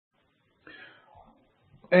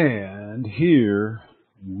And here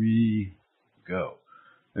we go.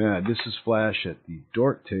 This is Flash at the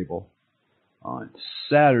Dork table on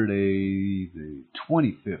Saturday, the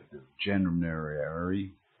 25th of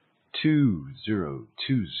January,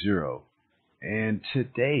 2020. And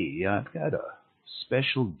today I've got a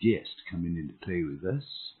special guest coming in to play with us.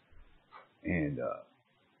 And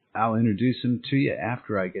I'll introduce him to you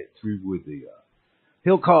after I get through with the...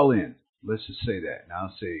 he'll call in. Let's just say that. And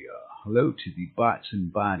I'll say hello to the bots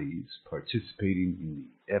and bodies participating in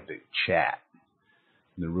the epic chat.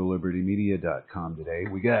 The RealLibertyMedia.com today.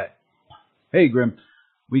 We got, hey Grim,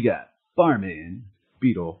 we got Barman,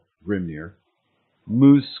 Beetle, Grimnir,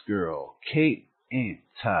 Moose Girl, Kate,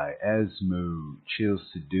 Anti, Asmo, Chill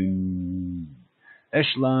Sedoon,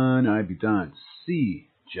 Echelon, Ibudon, C,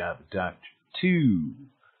 Java Doctor 2,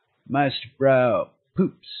 Meister Brow,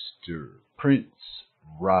 Poopster, Prince,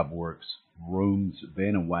 Robwerks, Rome's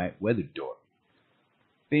Vanna White, Weather Dork,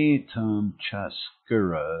 Phantom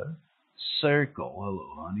Chaskura, Circle, hello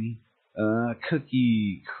honey,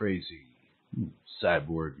 Cookie Crazy,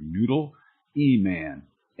 Cyborg Noodle, E-Man,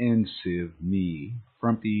 Ensiv, me,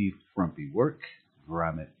 Frumpy Work,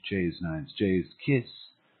 Gromit, J's Nines, J's Kiss,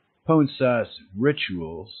 Pone Sauce,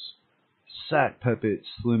 Rituals, Sock Puppet,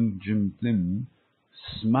 Slim Jim Thin,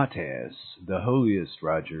 Smartass, The Holiest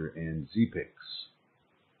Roger, and Z-Pix.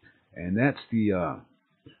 And that's the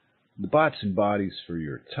bots and bodies for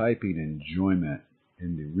your typing enjoyment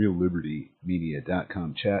in the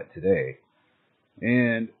RealLibertyMedia.com chat today.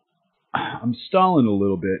 And I'm stalling a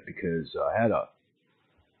little bit because I had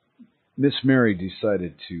Miss Mary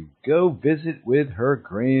decided to go visit with her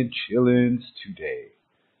grandchildren today.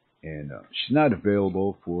 And she's not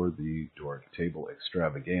available for the Dork Table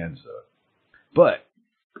Extravaganza. But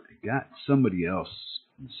I got somebody else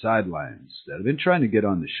on the sidelines that I've been trying to get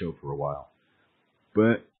on the show for a while.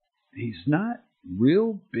 But he's not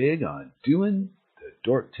real big on doing the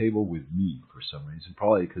Dork Table with me for some reason.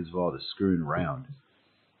 Probably because of all the screwing around.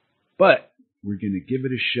 But we're going to give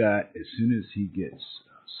it a shot as soon as he gets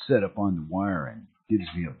set up on the wire and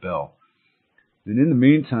gives me a bell. And in the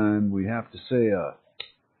meantime, we have to say a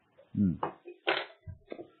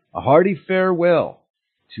hearty farewell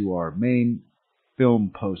to our main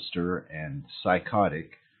film poster and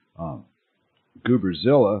psychotic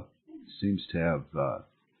Gooberzilla. Seems to have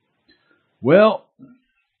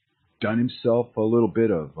done himself a little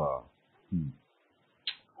bit of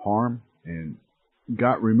harm and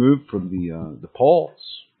got removed from the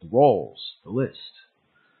polls, the rolls, the list,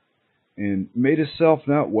 and made himself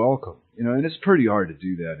not welcome. You know, and it's pretty hard to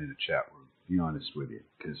do that in a chat room, to be honest with you,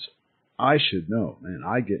 because I should know, man.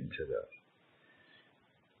 I get into the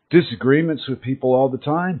disagreements with people all the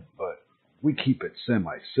time, but we keep it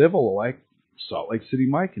semi-civil. Like Salt Lake City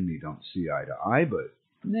Mike and me don't see eye to eye, but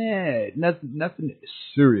nothing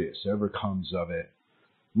serious ever comes of it.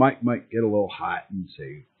 Mike might get a little hot and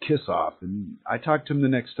say, kiss off, and I talk to him the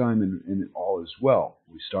next time, and all is well.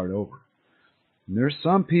 We start over. And there's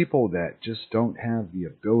some people that just don't have the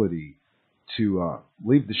ability to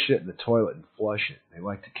leave the shit in the toilet and flush it. They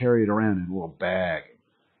like to carry it around in a little bag and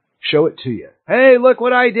show it to you. Hey, look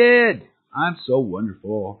what I did! I'm so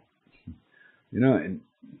wonderful. You know, and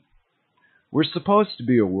we're supposed to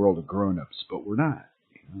be a world of grown-ups, but we're not.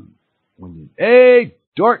 You know, hey,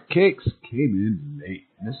 Dork Cakes came in late,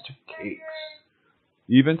 Mr. Cakes.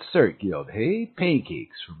 Even Cert Guild, hey,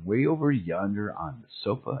 pancakes from way over yonder on the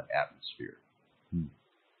sofa atmosphere.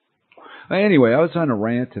 Anyway, I was on a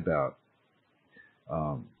rant about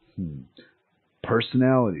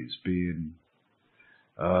personalities being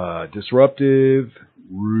disruptive,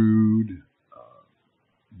 rude,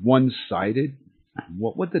 one-sided.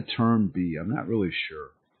 What would the term be? I'm not really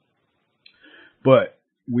sure. But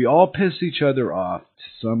we all piss each other off to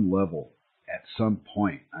some level at some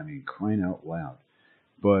point. I mean, crying out loud.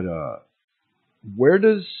 But where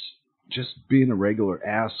does just being a regular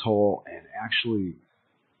asshole and actually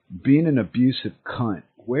being an abusive cunt,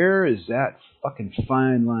 where is that fucking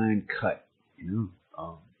fine line cut? You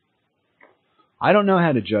know, I don't know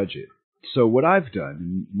how to judge it. So what I've done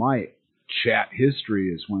in my chat history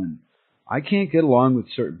is when I can't get along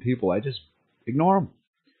with certain people, I just ignore them.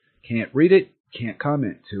 Can't read it, can't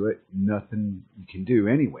comment to it, nothing you can do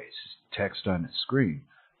anyways. Text on the screen.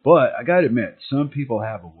 But I gotta admit, some people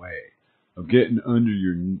have a way of getting under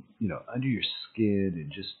your skin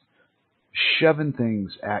and just shoving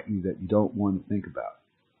things at you that you don't want to think about.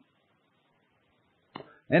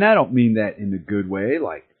 And I don't mean that in a good way,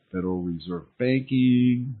 like Federal Reserve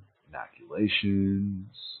banking,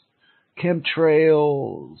 inoculations,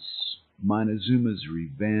 chemtrails, Montezuma's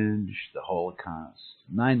revenge, the Holocaust,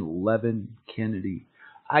 9/11, Kennedy.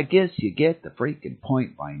 I guess you get the freaking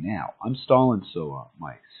point by now. I'm stalling so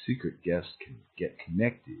my secret guest can get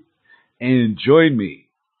connected and join me.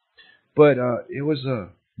 But it was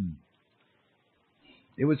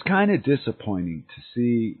kind of disappointing to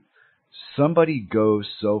see somebody go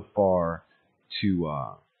so far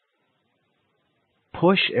to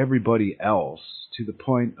push everybody else to the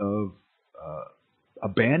point of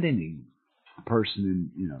abandoning the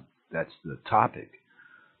person, and that's the topic.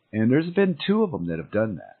 And there's been two of them that have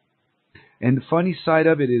done that. And the funny side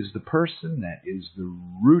of it is the person that is the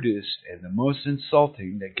rudest and the most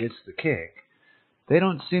insulting that gets the kick, they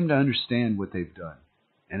don't seem to understand what they've done.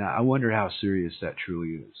 And I wonder how serious that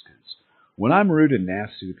truly is. Because when I'm rude and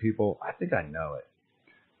nasty to people, I think I know it.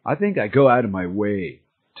 I think I go out of my way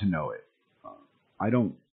to know it. I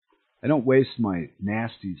don't waste my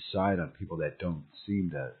nasty side on people that don't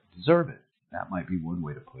seem to deserve it. That might be one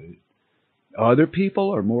way to put it. Other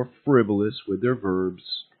people are more frivolous with their verbs,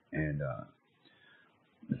 and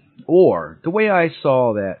or the way I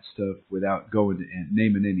saw that stuff, without going to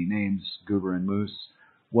naming any names, Goober and Moose,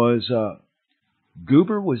 was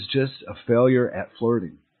Goober was just a failure at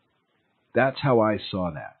flirting. That's how I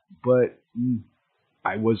saw that. But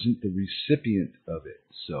I wasn't the recipient of it,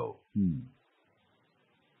 so.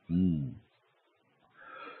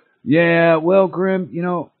 Yeah, well, Grim,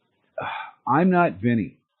 I'm not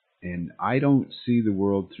Vinny, and I don't see the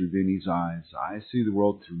world through Vinny's eyes. I see the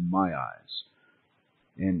world through my eyes.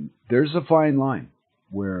 And there's a fine line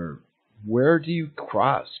where do you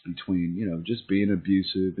cross between, just being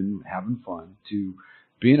abusive and having fun to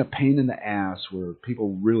being a pain in the ass where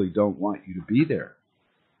people really don't want you to be there.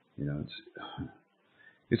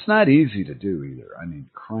 It's not easy to do either. I mean,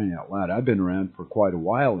 crying out loud. I've been around for quite a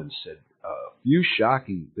while and said a few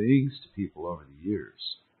shocking things to people over the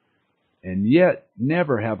years. And yet,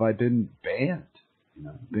 never have I been banned.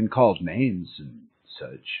 Been called names and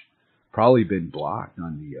such. Probably been blocked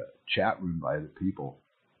on the chat room by other people.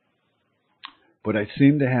 But I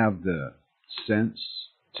seem to have the sense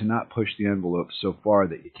to not push the envelope so far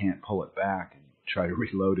that you can't pull it back and try to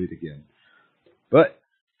reload it again. But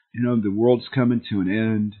the world's coming to an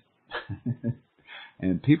end,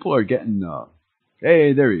 and people are getting,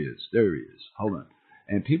 hey, there he is, hold on.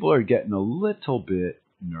 And people are getting a little bit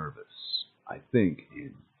nervous, I think,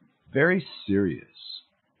 and very serious.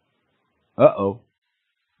 Uh-oh,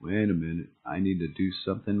 wait a minute, I need to do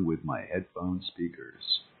something with my headphone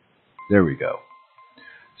speakers. There we go.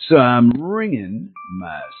 So I'm ringing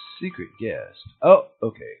my secret guest. Oh,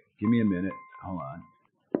 okay, give me a minute, hold on.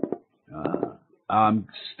 I'm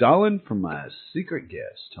stalling for my secret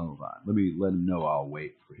guest. Hold on. Let me let him know I'll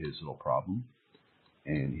wait for his little problem.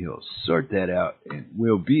 And he'll sort that out. And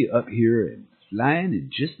we'll be up here and flying in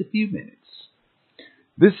just a few minutes.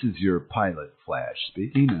 This is your pilot Flash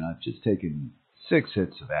speaking, and I've just taken 6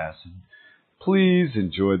 hits of acid. Please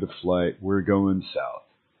enjoy the flight. We're going south.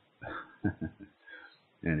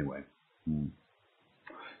 Anyway.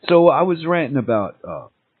 So I was ranting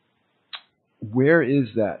about where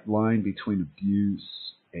is that line between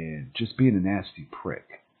abuse and just being a nasty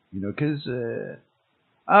prick? Because,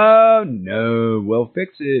 oh no, well,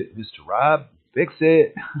 fix it, Mr. Rob, fix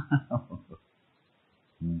it.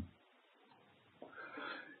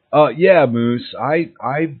 Yeah, Moose, I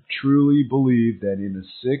truly believe that in a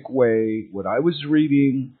sick way, what I was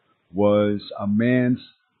reading was a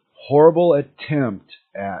man's horrible attempt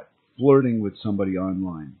at flirting with somebody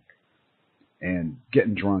online. And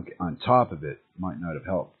getting drunk on top of it might not have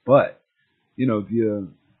helped. But, you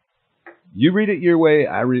read it your way,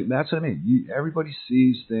 I read. That's what I mean. Everybody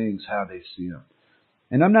sees things how they see them.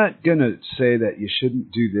 And I'm not going to say that you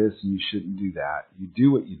shouldn't do this and you shouldn't do that. You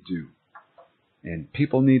do what you do. And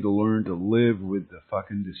people need to learn to live with the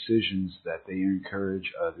fucking decisions that they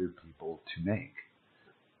encourage other people to make.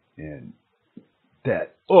 And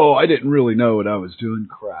that, I didn't really know what I was doing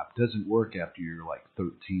crap doesn't work after you're like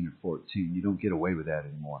 13 or 14. You don't get away with that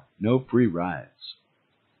anymore. No free rides.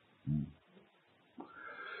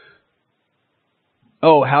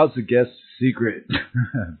 Oh, how's the guest secret?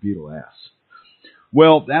 Beetle asks.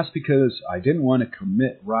 Well, that's because I didn't want to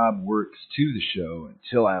commit robwerks to the show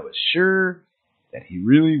until I was sure that he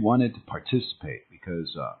really wanted to participate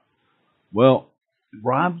because, Rob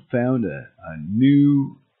found a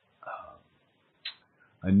new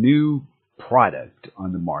product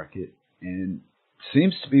on the market and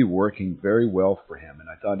seems to be working very well for him. And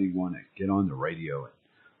I thought he'd want to get on the radio and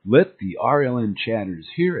let the RLN chatters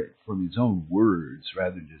hear it from his own words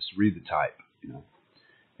rather than just read the type,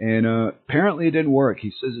 And apparently it didn't work.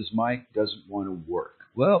 He says his mic doesn't want to work.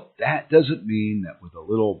 Well, that doesn't mean that with a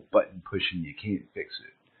little button pushing you can't fix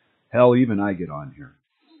it. Hell, even I get on here.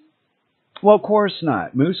 Well, of course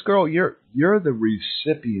not. Moose Girl, you're the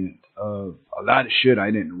recipient of a lot of shit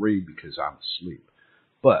I didn't read because I'm asleep.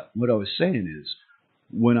 But what I was saying is,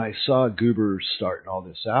 when I saw Goober starting all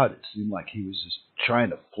this out, it seemed like he was just trying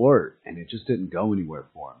to flirt, and it just didn't go anywhere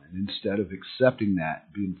for him. And instead of accepting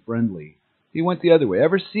that, being friendly, he went the other way.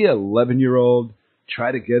 Ever see an 11-year-old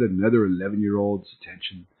try to get another 11-year-old's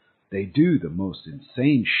attention? They do the most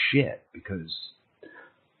insane shit because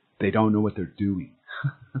they don't know what they're doing.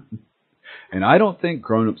 And I don't think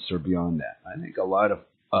grown-ups are beyond that. I think a lot of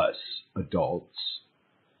us adults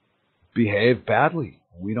behave badly.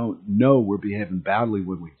 We don't know we're behaving badly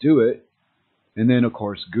when we do it. And then, of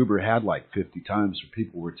course, Goober had like 50 times where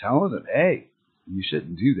people were telling him, hey, you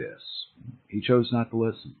shouldn't do this. He chose not to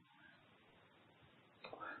listen.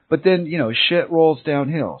 But then, shit rolls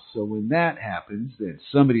downhill. So when that happens, then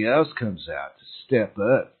somebody else comes out to step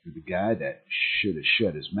up for the guy that should have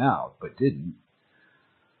shut his mouth but didn't.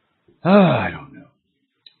 I don't know.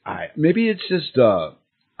 Maybe it's just,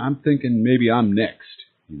 I'm thinking maybe I'm next,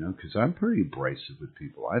 because I'm pretty abrasive with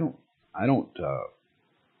people. I don't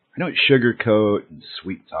sugarcoat and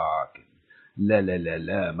sweet talk and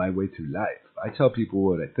la my way through life. I tell people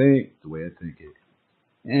what I think, the way I think it.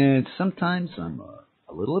 And sometimes I'm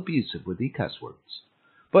a little abusive with the cuss words,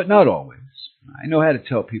 but not always. I know how to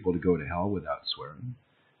tell people to go to hell without swearing.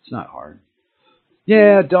 It's not hard.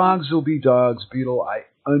 Yeah, dogs will be dogs, Beetle. I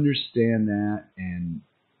understand that, and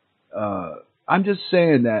I'm just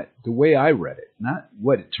saying that the way I read it, not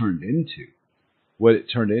what it turned into. What it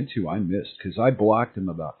turned into, I missed, because I blocked him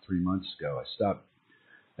about 3 months ago.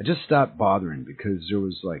 I just stopped bothering because there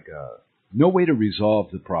was no way to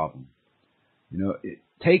resolve the problem. It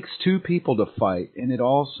takes two people to fight, and it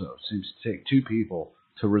also seems to take two people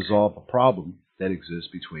to resolve a problem that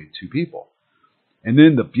exists between two people. And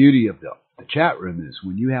then the beauty of the chat room is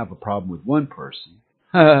when you have a problem with one person,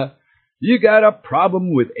 you got a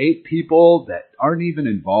problem with 8 people that aren't even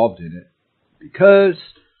involved in it because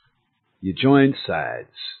you joined sides,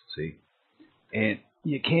 see? And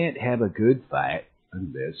you can't have a good fight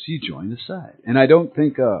unless you join a side. And I don't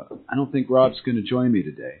think Rob's going to join me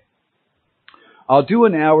today. I'll do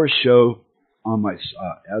an hour show on my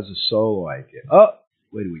as a solo idea. Oh,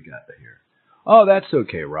 what do we got here? Oh, that's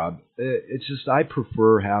okay, Rob. It's just I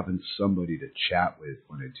prefer having somebody to chat with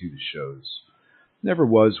when I do the shows. Never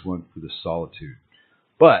was one for the solitude.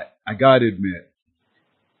 But I got to admit,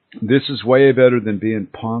 this is way better than being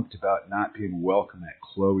punked about not being welcome at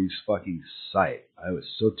Chloe's fucking site. I was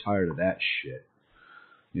so tired of that shit.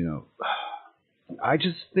 I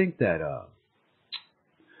just think that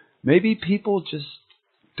maybe people just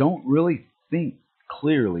don't really think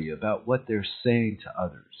clearly about what they're saying to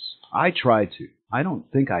others. I try to. I don't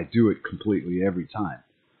think I do it completely every time.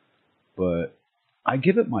 But I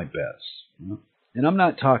give it my best. And I'm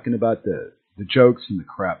not talking about the jokes and the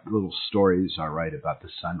crap little stories I write about the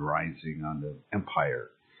sun rising on the empire.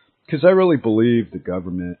 Because I really believe the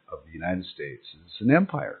government of the United States is an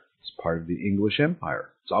empire. It's part of the English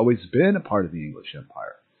empire. It's always been a part of the English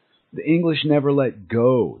empire. The English never let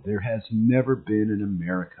go. There has never been an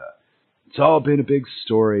America. It's all been a big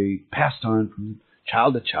story passed on from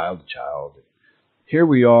child to child to child. Here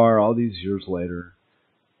we are all these years later.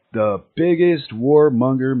 The biggest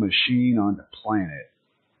warmonger machine on the planet.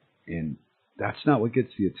 And that's not what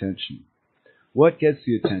gets the attention. What gets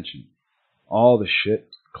the attention? All the shit,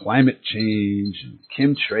 climate change and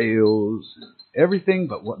chemtrails, and everything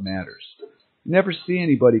but what matters. You never see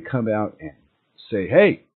anybody come out and say,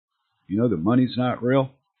 hey, the money's not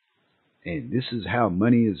real? And this is how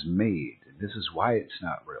money is made. And this is why it's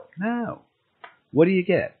not real. No. What do you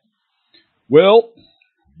get? Well,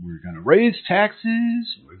 we're going to raise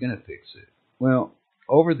taxes. We're going to fix it. Well,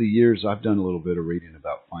 over the years, I've done a little bit of reading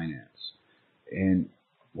about finance. And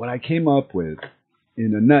what I came up with,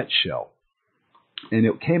 in a nutshell, and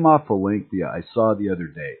it came off a link I saw the other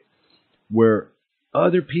day, where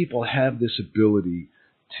other people have this ability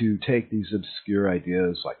to take these obscure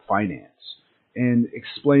ideas like finance and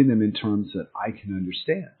explain them in terms that I can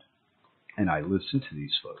understand. And I listen to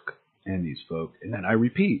these folk, and then I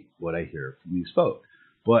repeat what I hear from these folk.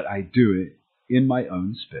 But I do it in my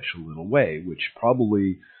own special little way, which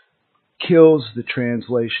probably kills the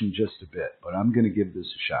translation just a bit, but I'm going to give this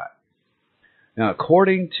a shot. Now,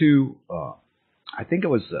 according to, I think it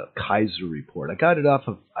was the Kaiser report. I got it off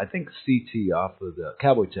of, I think, CT, off of the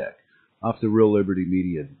Cowboy Tech, off the Real Liberty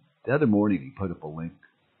Media. The other morning, he put up a link.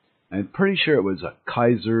 I'm pretty sure it was a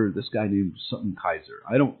Kaiser, this guy named something Kaiser.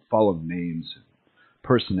 I don't follow names and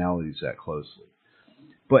personalities that closely.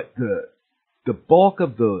 But the bulk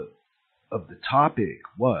of the topic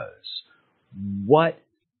was, what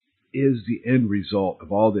is the end result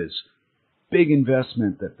of all this big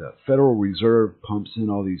investment that the Federal Reserve pumps in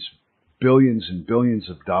all these billions and billions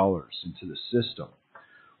of dollars into the system.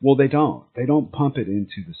 Well, they don't. They don't pump it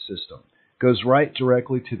into the system. It goes right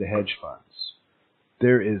directly to the hedge funds.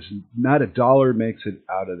 There is not a dollar makes it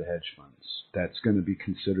out of the hedge funds that's going to be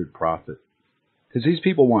considered profit. Because these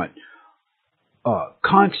people want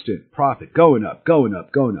constant profit, going up, going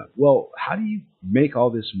up, going up. Well, how do you make all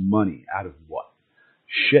this money out of what?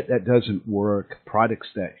 Shit that doesn't work, products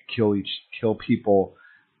that kill people.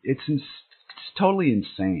 It's totally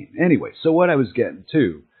insane. Anyway, so what I was getting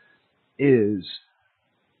to is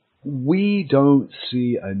we don't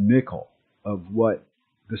see a nickel of what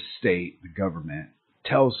the state, the government,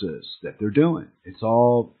 tells us that they're doing. It's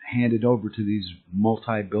all handed over to these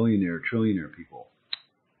multi-billionaire, trillionaire people.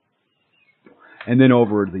 And then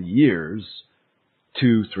over the years,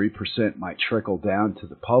 2-3% might trickle down to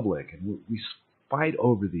the public, and we fight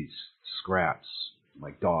over these scraps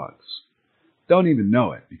like dogs. Don't even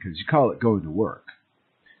know it because you call it going to work.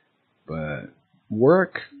 But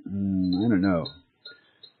work, I don't know.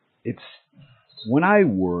 It's when I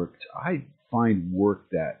worked, I find work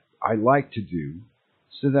that I like to do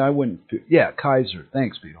so that I wouldn't feel, yeah, Kaiser,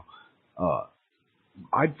 thanks, Beetle.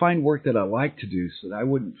 I'd find work that I like to do so that I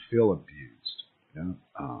wouldn't feel abused. You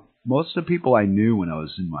know? Most of the people I knew when I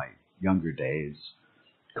was in my younger days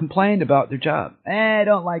complained about their job. I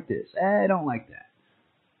don't like this. I don't like that.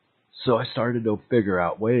 So I started to figure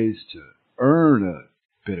out ways to earn a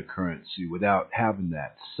bit of currency without having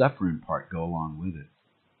that suffering part go along with it.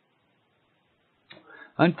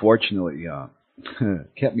 Unfortunately,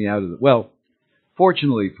 kept me out of the, well,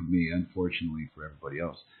 fortunately for me, unfortunately for everybody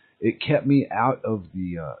else, it kept me out of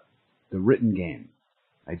the written game.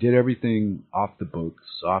 I did everything off the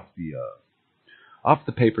books, off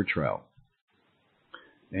the paper trail.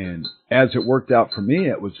 And as it worked out for me,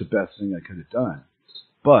 it was the best thing I could have done.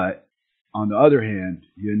 But on the other hand,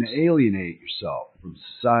 you alienate yourself from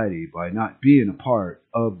society by not being a part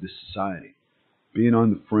of the society. Being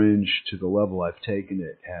on the fringe to the level I've taken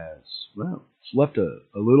it has, well, it's left a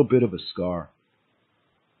little bit of a scar.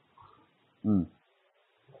 And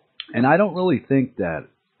I don't really think that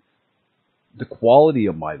the quality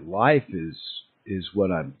of my life is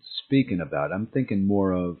what I'm speaking about. I'm thinking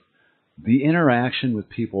more of the interaction with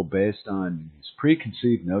people based on these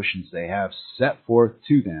preconceived notions they have set forth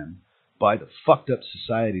to them by the fucked up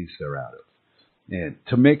societies they're out of. And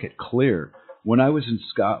to make it clear, when I was in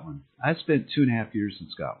Scotland, I spent 2.5 years in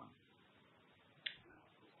Scotland.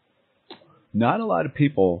 Not a lot of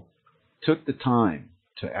people took the time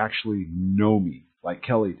to actually know me like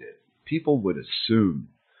Kelly did. People would assume,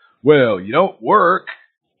 well, you don't work.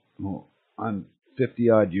 Well, I'm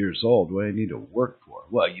 50-odd years old. What do I need to work for?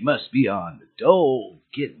 Well, you must be on the dole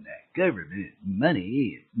getting that government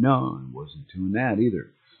money. No, I wasn't doing that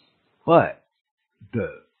either. But,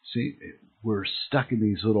 we're stuck in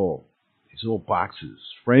these little boxes,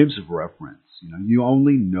 frames of reference. You know, you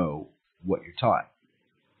only know what you're taught.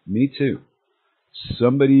 Me too.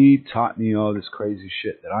 Somebody taught me all this crazy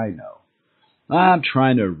shit that I know. I'm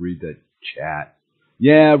trying to read the chat.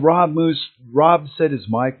 Yeah, Rob said his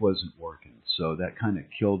mic wasn't working, so that kind of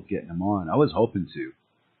killed getting him on. I was hoping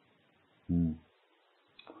to.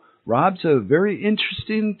 Rob's a very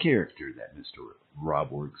interesting character, that Mr.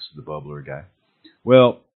 Robwerks, the bubbler guy.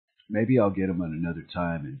 Well, maybe I'll get him on another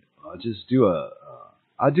time, and I'll just do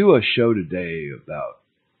I'll do a show today about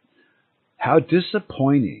how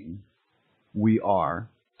disappointing we are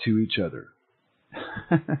to each other.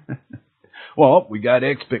 Well, we got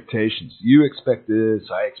expectations. You expect this,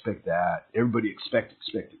 I expect that. Everybody expect.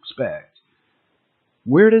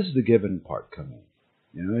 Where does the giving part come in?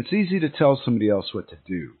 You know, it's easy to tell somebody else what to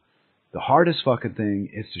do. The hardest fucking thing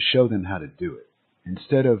is to show them how to do it.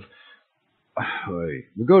 Instead of,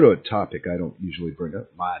 we'll go to a topic I don't usually bring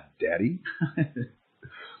up. My daddy.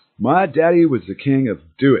 My daddy was the king of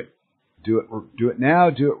do it. Do it now,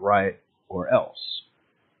 do it right, or else.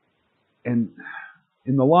 And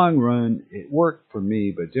in the long run, it worked for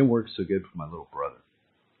me, but it didn't work so good for my little brother.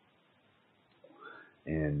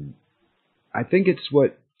 And I think it's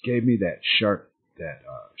what gave me that sharp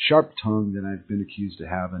tongue that I've been accused of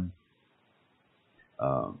having.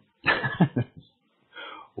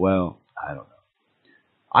 Well, I don't know.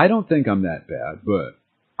 I don't think I'm that bad, but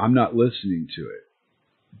I'm not listening to it.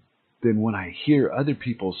 Then when I hear other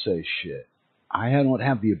people say shit, I don't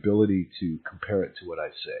have the ability to compare it to what I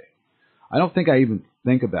say. I don't think I even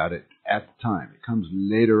think about it at the time. It comes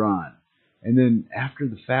later on. And then after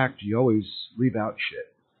the fact, you always leave out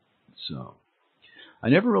shit. So I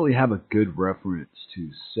never really have a good reference to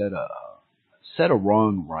set a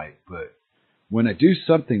wrong right. But when I do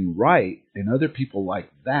something right and other people like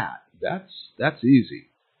that, that's easy.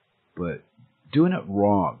 But doing it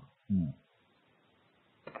wrong.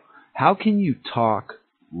 How can you talk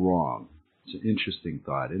wrong? It's an interesting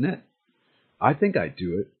thought, isn't it? I think I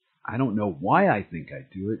do it. I don't know why I think I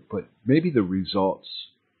do it, but maybe the results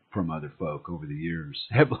from other folk over the years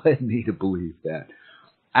have led me to believe that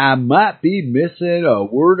I might be missing a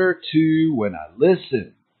word or two when I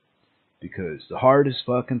listen, because the hardest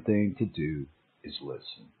fucking thing to do is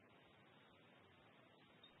listen.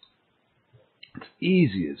 It's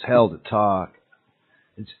easy as hell to talk.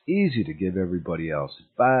 It's easy to give everybody else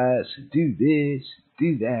advice and do this,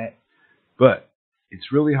 do that. But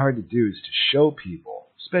it's really hard to do is to show people,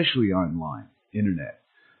 especially online, internet,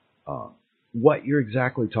 what you're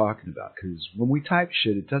exactly talking about. Because when we type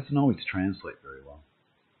shit, it doesn't always translate very well.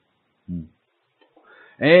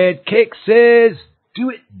 And Cake says, do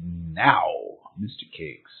it now, Mr.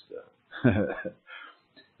 Cakes.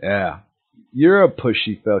 Yeah, you're a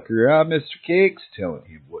pushy fucker, huh, Mr. Cakes? Telling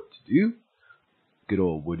him what to do. Good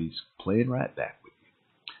old Woody's playing right back with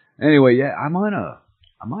you. Anyway, yeah, I'm on a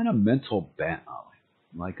mental bent,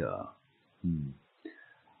 like I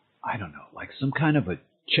don't know, like some kind of a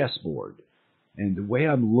chessboard. And the way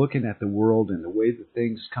I'm looking at the world and the way that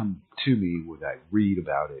things come to me when I read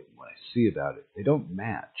about it and when I see about it, they don't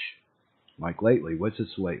match. Like lately, what's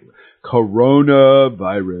this lately?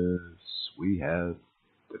 Coronavirus. We have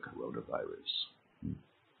the coronavirus.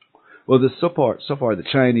 Well, so far the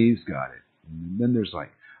Chinese got it. And then there's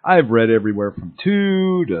I've read everywhere from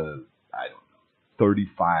 2 to,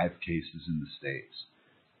 35 cases in the States.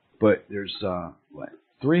 But there's,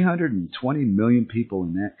 320 million people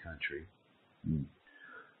in that country.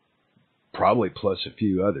 Probably plus a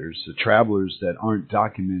few others. The travelers that aren't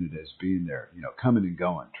documented as being there, coming and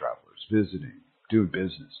going travelers, visiting, doing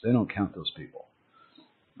business. They don't count those people.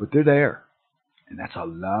 But they're there. And that's a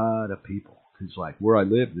lot of people. Because where I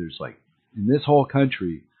live, there's in this whole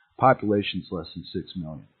country, population's less than 6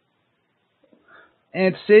 million.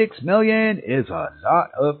 And 6 million is a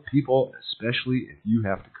lot of people, especially if you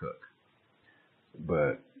have to cook.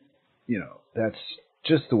 But, that's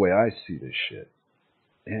just the way I see this shit.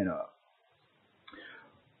 And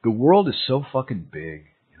the world is so fucking big.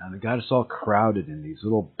 They got us all crowded in these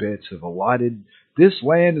little bits of allotted. This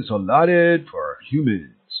land is allotted for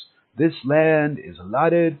humans. This land is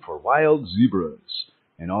allotted for wild zebras.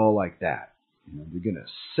 And all like that. They're going to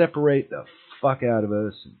separate the fuck out of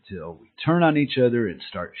us until we turn on each other and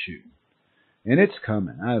start shooting. And it's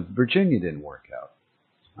coming. Virginia didn't work out.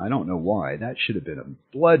 I don't know why. That should have been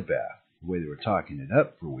a bloodbath, the way they were talking it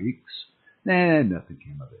up for weeks. Nothing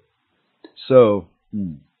came of it. So,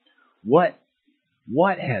 what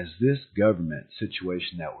has this government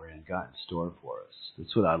situation that we're in got in store for us?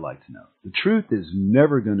 That's what I'd like to know. The truth is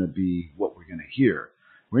never going to be what we're going to hear.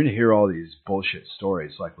 We're going to hear all these bullshit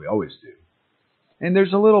stories like we always do. And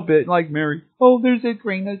there's a little bit like Mary, there's a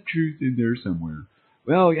grain of truth in there somewhere.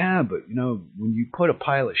 Well, yeah, but, when you put a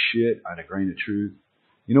pile of shit on a grain of truth,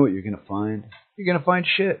 you know what you're going to find? You're going to find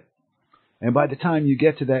shit. And by the time you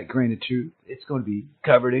get to that grain of truth, it's going to be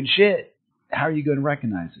covered in shit. How are you going to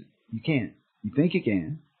recognize it? You can't. You think you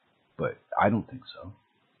can, but I don't think so.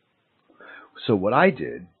 So what I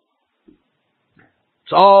did,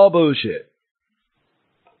 it's all bullshit.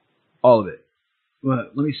 All of it. Well,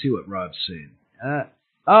 let me see what Rob's saying.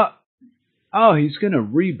 He's going to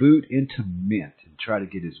reboot into Mint and try to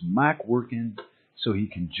get his mic working so he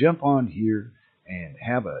can jump on here and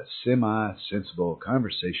have a semi-sensible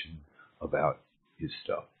conversation about his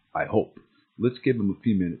stuff. I hope. Let's give him a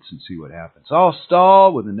few minutes and see what happens. I'll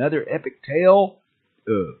stall with another epic tale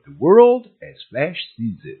of the world as Flash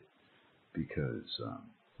sees it. Because,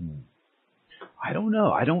 I don't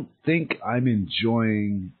know. I don't think I'm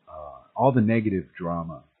enjoying all the negative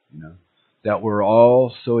drama, that we're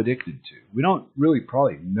all so addicted to. We don't really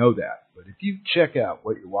probably know that. But if you check out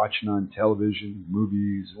what you're watching on television,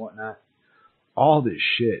 movies, and whatnot, all this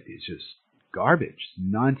shit is just garbage,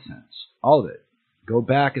 nonsense, all of it. Go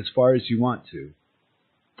back as far as you want to.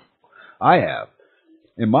 I have.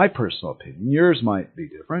 In my personal opinion, yours might be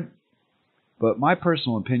different, but my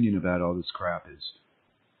personal opinion about all this crap is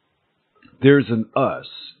there's an us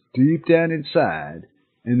deep down inside,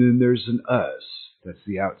 and then there's an us that's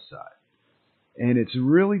the outside. And it's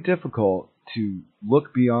really difficult to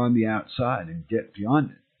look beyond the outside and get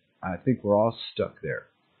beyond it. I think we're all stuck there.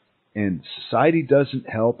 And society doesn't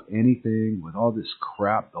help anything with all this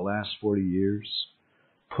crap the last 40 years.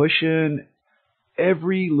 Pushing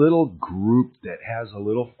every little group that has a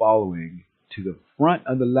little following to the front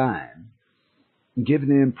of the line and giving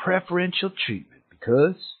them preferential treatment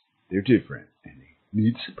because they're different and they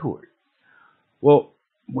need support. Well,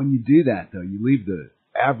 when you do that, though, you leave the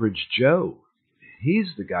average Joe.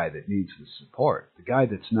 He's the guy that needs the support, the guy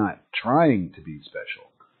that's not trying to be special.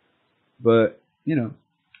 But,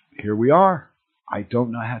 here we are. I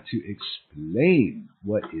don't know how to explain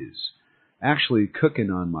what is actually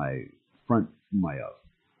cooking on my my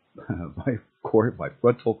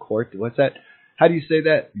frontal cortex. What's that? How do you say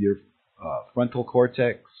that? Your frontal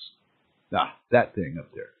cortex? That thing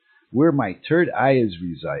up there, where my third eye is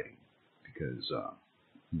residing. Because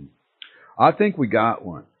I think we got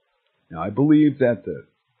one. Now, I believe that the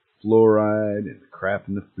fluoride and the crap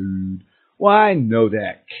in the food. Well, I know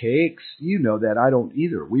that, Cakes. You know that. I don't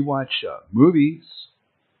either. We watch movies.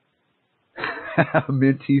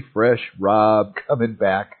 Minty Fresh Rob coming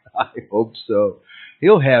back. I hope so.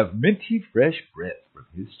 He'll have minty fresh breath from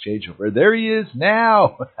his changeover. There he is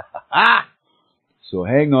now. So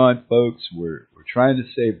hang on, folks. We're trying to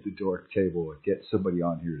save the Dork table and get somebody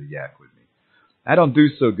on here to yak with me. I don't do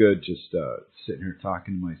so good just sitting here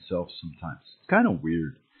talking to myself sometimes. It's kind of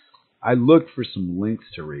weird. I look for some links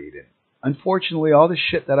to read, and unfortunately, all the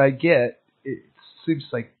shit that I get, it seems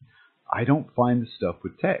like I don't find the stuff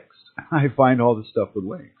with text. I find all the stuff with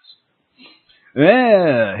links.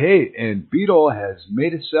 Yeah, hey, and Beetle has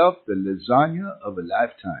made himself the lasagna of a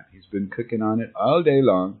lifetime. He's been cooking on it all day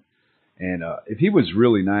long. And if he was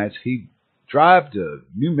really nice, he'd drive to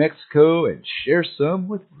New Mexico and share some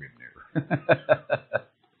with Grimner.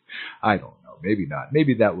 I don't know. Maybe not.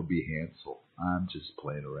 Maybe that would be Hansel. I'm just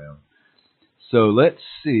playing around. So let's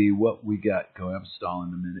see what we got going. I'm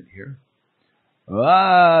stalling a minute here.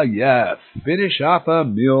 Yeah. Finish off a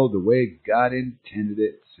meal the way God intended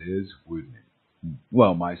it, says Woodman.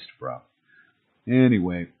 Well, Meisterbrow.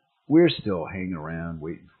 Anyway, we're still hanging around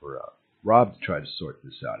waiting for Rob to try to sort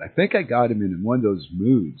this out. I think I got him in one of those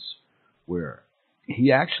moods where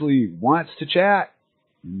he actually wants to chat.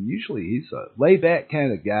 And usually he's a laid-back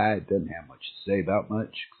kind of guy. Doesn't have much to say about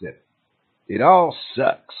much, except it all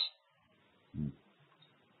sucks.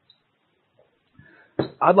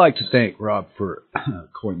 I'd like to thank Rob for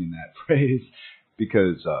coining that phrase,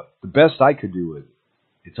 because the best I could do with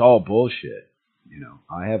it's all bullshit.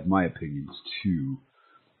 I have my opinions too,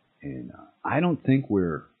 and I don't think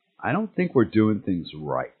we're doing things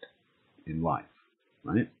right in life,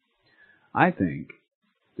 right? I think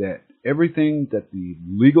that everything that the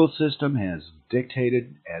legal system has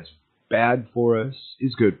dictated as bad for us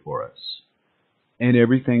is good for us, and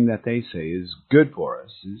everything that they say is good for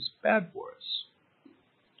us is bad for us.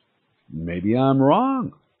 Maybe I'm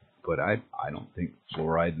wrong, but I don't think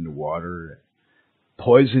fluoride in the water,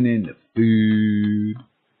 poison in the food,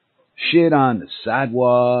 shit on the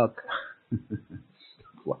sidewalk,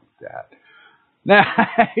 stuff like that. Now,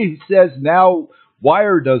 he says now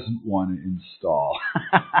Wire doesn't want to install.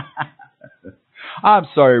 I'm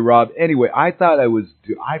sorry, Rob. Anyway, I thought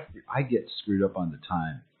I get screwed up on the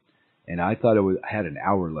time, and I thought I had an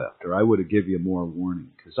hour left, or I would have given you more warning,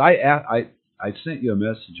 because I sent you a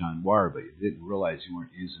message on Wire, but you didn't realize you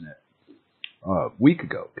weren't using it a week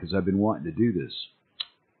ago, because I've been wanting to do this.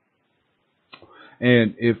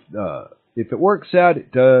 And if it works out,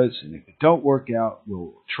 it does, and if it don't work out,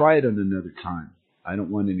 we'll try it at another time. I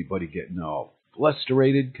don't want anybody getting all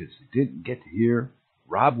flustered because they didn't get to hear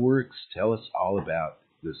RobWorks tell us all about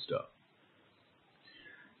this stuff.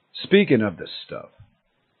 Speaking of this stuff,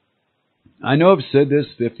 I know I've said this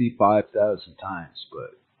 55,000 times,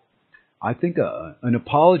 but I think an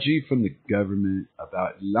apology from the government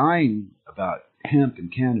about lying about hemp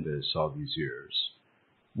and cannabis all these years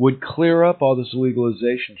would clear up all this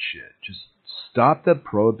legalization shit. Just stop the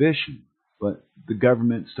prohibition. But the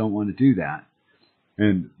governments don't want to do that.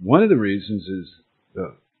 And one of the reasons is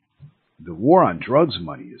the war on drugs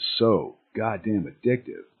money is so goddamn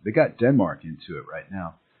addictive. They got Denmark into it right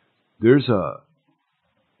now. There's a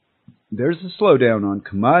slowdown on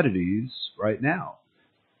commodities right now,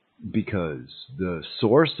 because the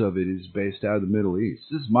source of it is based out of the Middle East.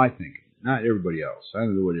 This is my thinking, not everybody else. I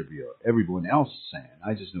don't know what everyone else is saying.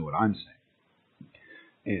 I just know what I'm saying.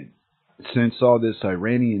 And since all this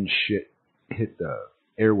Iranian shit hit the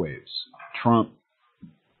airwaves, Trump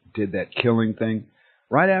did that killing thing.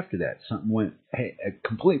 Right after that, something went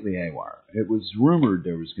completely haywire. It was rumored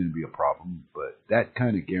there was going to be a problem, but that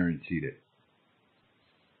kind of guaranteed it.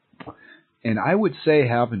 And I would say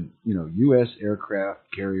having, U.S.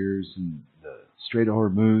 aircraft carriers in the Strait of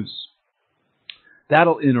Hormuz,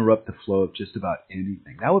 that'll interrupt the flow of just about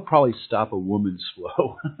anything. That would probably stop a woman's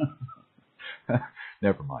flow.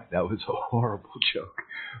 Never mind. That was a horrible joke.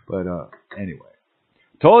 But anyway.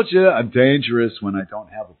 Told you I'm dangerous when I don't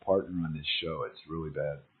have a partner on this show. It's really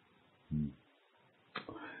bad.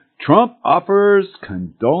 Trump offers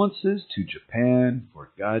condolences to Japan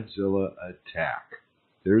for Godzilla attack.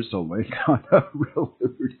 There's a link on Real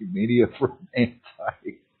Liberty Media for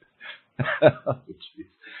anti. Oh, jeez.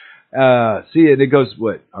 See, and it goes,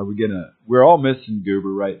 what? We're all missing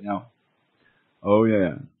Goober right now. Oh,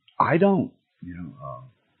 yeah. I don't,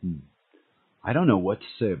 I don't know what to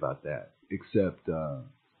say about that, except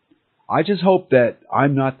I just hope that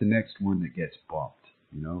I'm not the next one that gets bumped,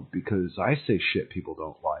 because I say shit people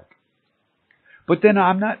don't like. But then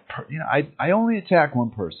I'm not, I only attack one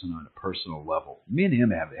person on a personal level. Me and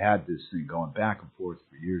him have had this thing going back and forth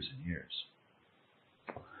for years and years.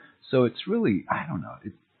 So it's really, I don't know.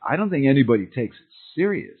 I don't think anybody takes it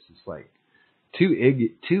serious. It's like two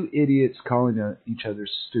idiots calling each other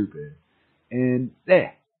stupid. And,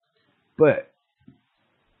 But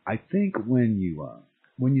I think when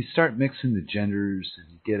you start mixing the genders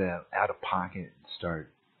and you get out of pocket and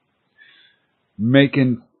start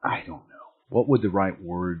making, I don't know, what would the right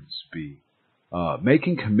words be?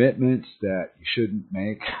 Making commitments that you shouldn't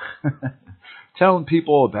make. Telling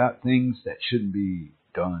people about things that shouldn't be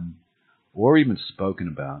done or even spoken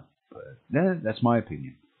about. But that's my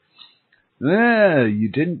opinion. You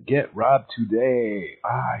didn't get robbed today.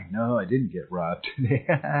 I know I didn't get robbed today.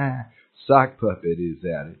 Sock puppet is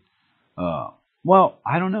at it. Well,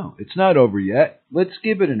 I don't know. It's not over yet. Let's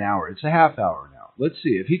give it an hour. It's a half hour now. Let's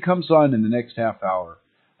see. If he comes on in the next half hour,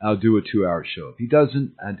 I'll do a 2-hour show. If he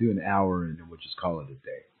doesn't, I'll do an hour and then we'll just call it a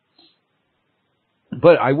day.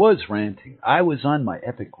 But I was ranting. I was on my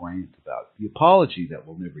epic rant about the apology that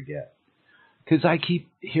we'll never get. Because I keep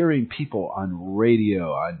hearing people on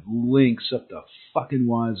radio, on links up the fucking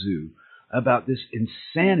wazoo, about this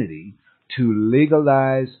insanity to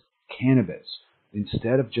legalize cannabis.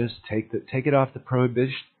 Instead of just take it off the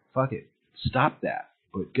prohibition, fuck it. Stop that.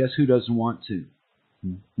 But guess who doesn't want to?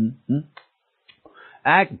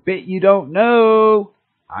 I bet you don't know.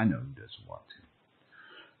 I know who doesn't want to.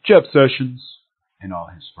 Jeff Sessions and all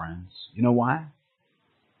his friends. You know why?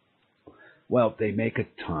 Well, they make a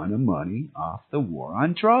ton of money off the war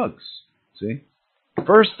on drugs. See?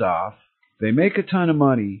 First off, they make a ton of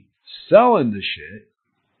money selling the shit,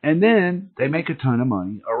 and then they make a ton of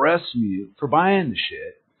money arresting you for buying the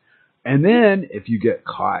shit. And then, if you get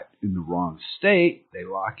caught in the wrong state, they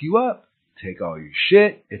lock you up. Take all your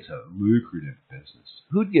shit. It's a lucrative business.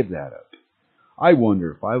 Who'd give that up? I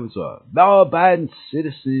wonder if I was a law-abiding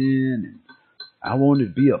citizen and I wanted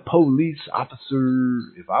to be a police officer,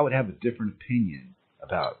 if I would have a different opinion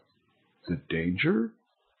about the danger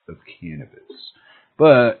of cannabis.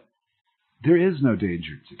 But there is no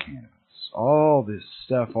danger to cannabis. All this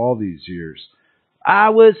stuff, all these years. I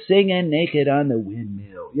was singing naked on the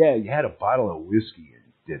windmill. Yeah, you had a bottle of whiskey and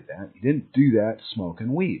you did that. You didn't do that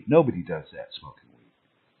smoking weed. Nobody does that smoking weed.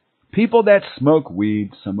 People that smoke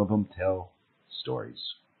weed, some of them tell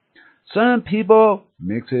stories. Some people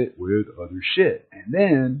mix it with other shit, and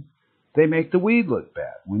then they make the weed look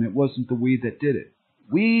bad when it wasn't the weed that did it.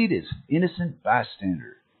 Weed is innocent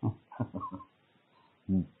bystander.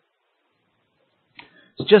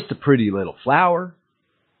 It's just a pretty little flower,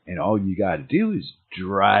 and all you got to do is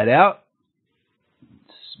dry it out,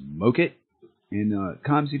 smoke it, and it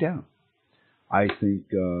calms you down. I think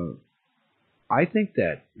that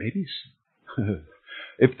maybe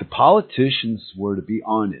if the politicians were to be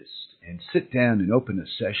honest and sit down and open a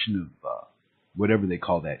session of whatever they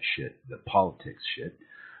call that shit, the politics shit,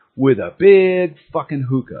 with a big fucking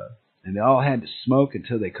hookah, and they all had to smoke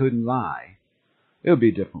until they couldn't lie, it would be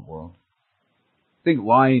a different world. I think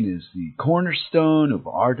lying is the cornerstone of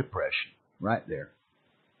our depression, right there.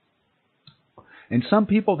 And some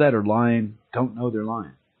people that are lying don't know they're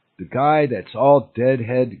lying. The guy that's all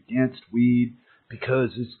deadhead against weed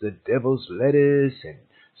because it's the devil's lettuce and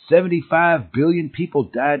 75 billion people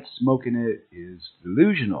died smoking it is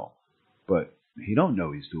delusional. But he don't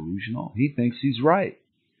know he's delusional. He thinks he's right.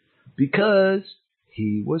 Because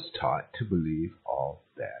he was taught to believe all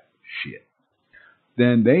that shit.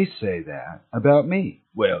 Then they say that about me.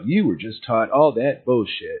 Well, you were just taught all that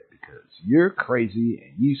bullshit because you're crazy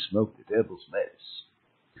and you smoke the devil's lettuce.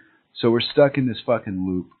 So we're stuck in this fucking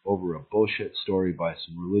loop over a bullshit story by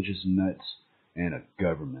some religious nuts and a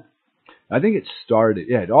government. I think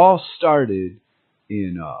it all started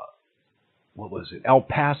in, El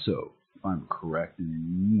Paso, if I'm correct.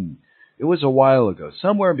 It was a while ago,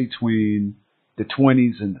 somewhere between the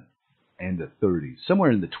 20s and the 30s, somewhere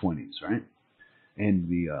in the 20s, right? And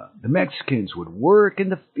the Mexicans would work in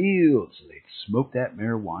the fields, and they'd smoke that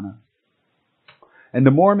marijuana. And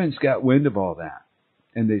the Mormons got wind of all that.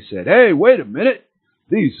 And they said, hey, wait a minute.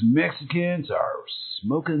 These Mexicans are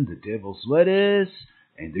smoking the devil's lettuce,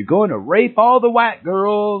 and they're going to rape all the white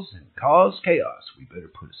girls and cause chaos. We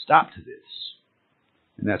better put a stop to this.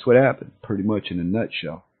 And that's what happened, pretty much in a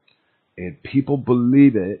nutshell. And people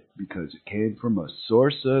believe it because it came from a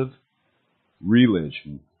source of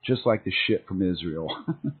religion, just like the shit from Israel.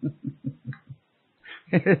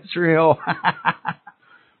 Israel.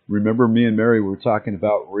 Remember me and Mary were talking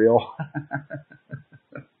about real?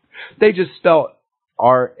 They just spell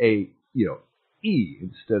R-A, E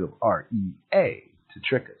instead of R-E-A to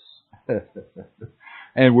trick us.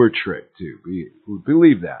 And we're tricked too. We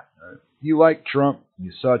believe that. You like Trump?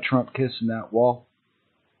 You saw Trump kissing that wall?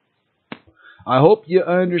 I hope you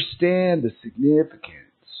understand the significance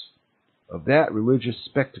of that religious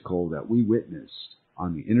spectacle that we witnessed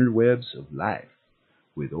on the interwebs of life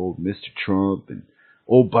with old Mr. Trump and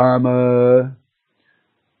Obama,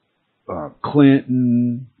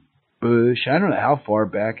 Clinton, Bush. I don't know how far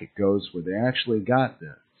back it goes where they actually got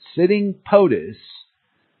the sitting POTUS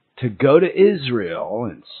to go to Israel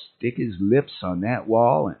and stick his lips on that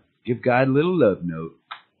wall and give God a little love note.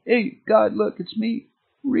 Hey, God, look, it's me.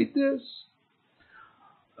 Read this.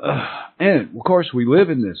 And, of course, we live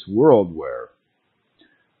in this world where,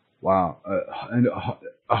 wow,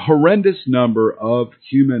 a horrendous number of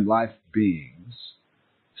human life beings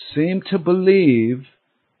seem to believe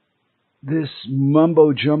this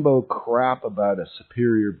mumbo-jumbo crap about a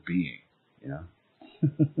superior being,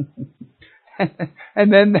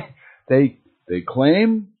 And then they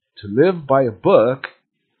claim to live by a book.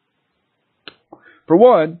 For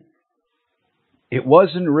one, it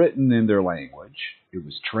wasn't written in their language. It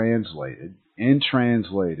was translated and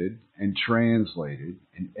translated and translated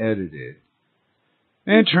and edited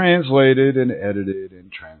and translated and edited and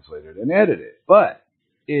translated and edited. But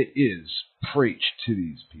it is preached to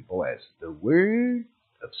these people as the word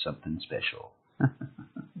of something special.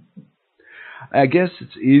 I guess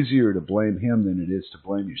it's easier to blame him than it is to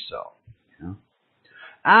blame yourself.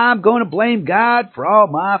 I'm going to blame God for all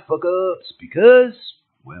my fuck-ups because,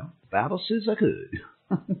 well, the Bible says I could.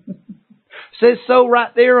 Says so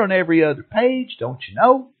right there on every other page, don't you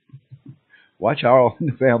know? Watch All in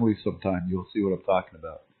the Family sometime. You'll see what I'm talking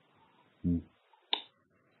about. Of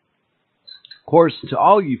course, to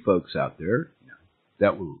all you folks out there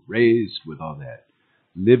that were raised with all that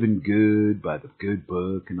living good by the good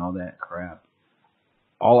book and all that crap,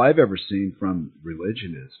 all I've ever seen from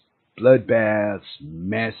religion is bloodbaths,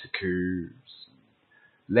 massacres,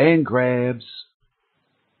 land grabs,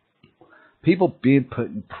 people being put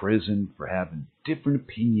in prison for having different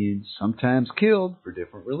opinions, sometimes killed for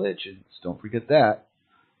different religions. Don't forget that.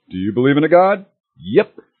 Do you believe in a God?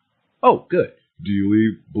 Yep. Oh, good. Do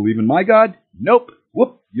you believe in my God? Nope.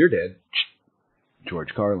 Whoop, you're dead.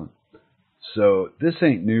 George Carlin. So this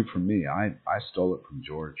ain't new for me. I stole it from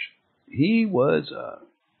George. He was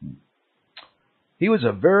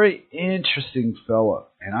a very interesting fellow.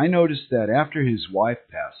 And I noticed that after his wife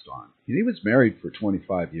passed on, he was married for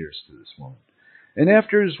 25 years to this woman. And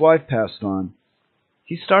after his wife passed on,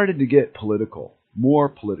 he started to get political, more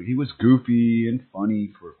political. He was goofy and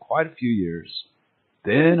funny for quite a few years.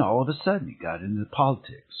 Then all of a sudden he got into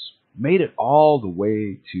politics, made it all the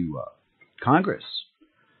way to Congress.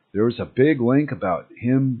 There was a big link about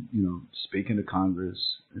him, speaking to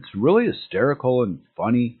Congress. It's really hysterical and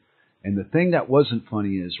funny. And the thing that wasn't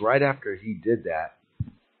funny is right after he did that,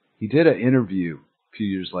 he did an interview a few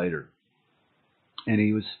years later. And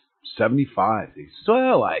he was 75. He said,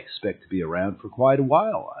 well, I expect to be around for quite a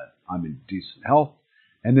while. I'm in decent health.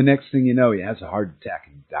 And the next thing you know, he has a heart attack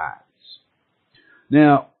and dies.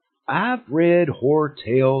 Now, I've read horror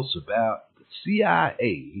tales about the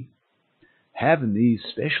CIA having these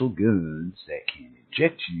special guns that can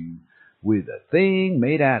inject you with a thing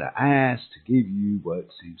made out of ice to give you what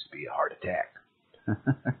seems to be a heart attack.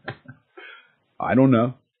 I don't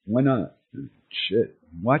know. Why not? Shit.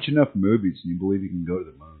 Watch enough movies and you believe you can go to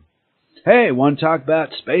the moon. Hey, want to talk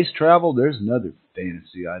about space travel? There's another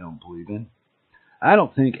fantasy I don't believe in. I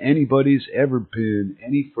don't think anybody's ever been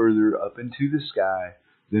any further up into the sky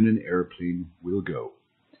than an airplane will go.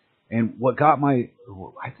 And what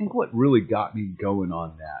really got me going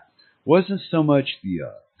on that wasn't so much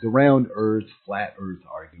the round earth, flat earth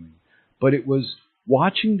argument, but it was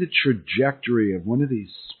watching the trajectory of one of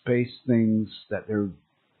these space things that they're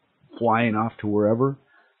flying off to wherever.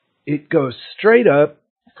 It goes straight up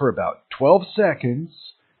for about 12 seconds,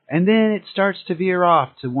 and then it starts to veer off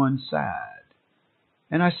to one side.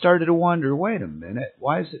 And I started to wonder, wait a minute,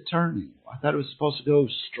 why is it turning? I thought it was supposed to go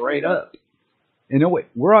straight up. And wait,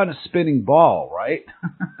 we're on a spinning ball, right?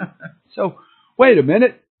 So, wait a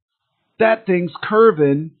minute. That thing's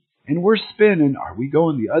curving, and we're spinning. Are we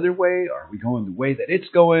going the other way? Are we going the way that it's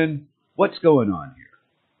going? What's going on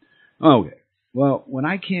here? Okay. Well, when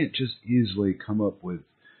I can't just easily come up with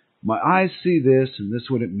My eyes see this, and this is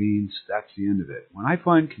what it means. That's the end of it. When I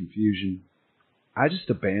find confusion, I just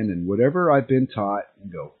abandon whatever I've been taught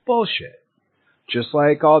and go, bullshit. Just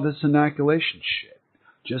like all this inoculation shit.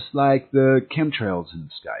 Just like the chemtrails in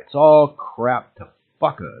the sky. It's all crap to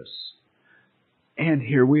fuck us. And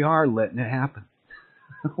here we are letting it happen.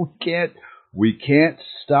 We can't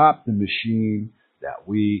stop the machine that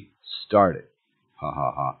we started. Ha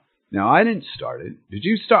ha ha. Now, I didn't start it. Did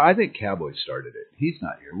you start? I think Cowboy started it. He's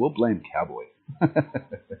not here. We'll blame Cowboy.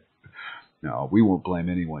 No, we won't blame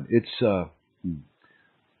anyone. It's,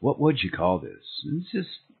 what would you call this? It's just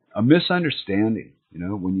a misunderstanding. You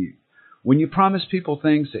know, when you promise people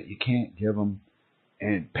things that you can't give them,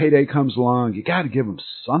 and payday comes along, you got to give them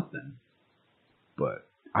something. But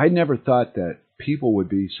I never thought that people would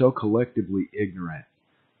be so collectively ignorant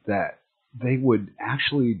that they would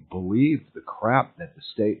actually believe the crap that the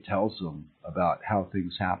state tells them about how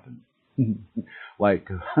things happen. Like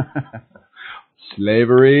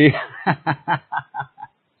slavery,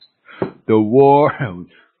 the war.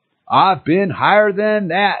 I've been higher than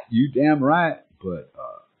that. You damn right. But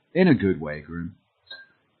in a good way, Grim.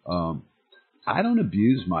 I don't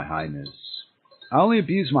abuse my highness. I only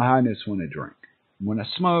abuse my highness when I drink. When I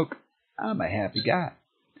smoke, I'm a happy guy.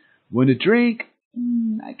 When I drink,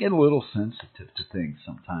 I get a little sensitive to things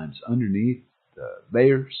sometimes underneath the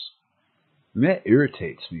layers. And that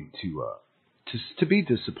irritates me to be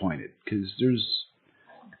disappointed because there's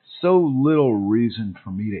so little reason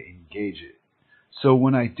for me to engage it. So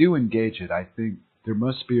when I do engage it, I think there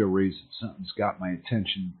must be a reason. Something's got my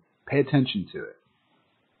attention. Pay attention to it.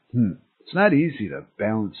 It's not easy to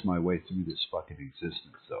balance my way through this fucking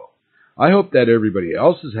existence, though. I hope that everybody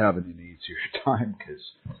else is having an easier time because,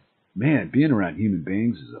 man, being around human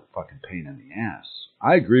beings is a fucking pain in the ass.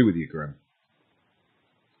 I agree with you, Grim.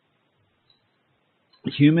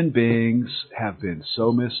 Human beings have been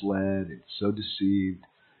so misled and so deceived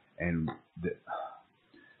and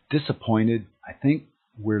disappointed. I think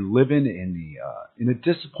we're living in a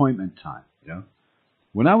disappointment time, you know?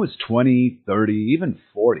 When I was 20, 30, even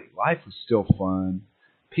 40, life was still fun.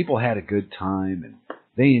 People had a good time and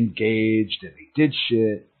they engaged and they did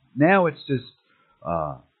shit. Now it's just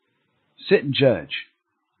sit and judge.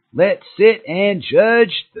 Let's sit and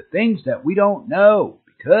judge the things that we don't know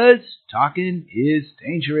because talking is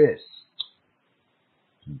dangerous.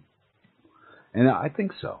 And I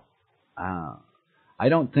think so. I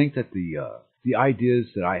don't think that the ideas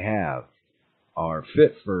that I have are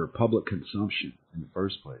fit for public consumption in the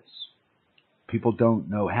first place. People don't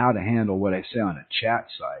know how to handle what I say on a chat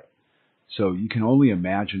site. So you can only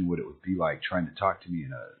imagine what it would be like trying to talk to me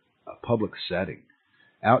in a public setting.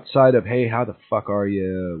 Outside of, hey, how the fuck are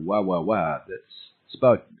you? Wah. It's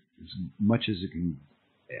about as much as it can,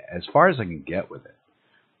 as far as I can get with it.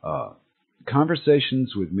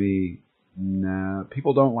 Conversations with me, nah,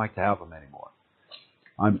 people don't like to have them anymore.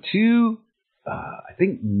 I'm too, I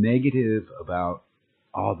think, negative about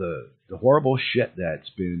all the horrible shit that's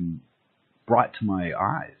been brought to my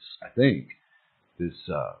eyes. I think this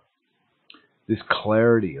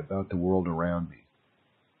clarity about the world around me.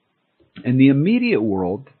 And the immediate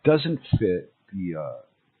world doesn't fit the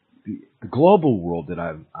global world that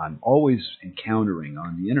I'm always encountering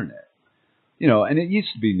on the internet. You know, and it used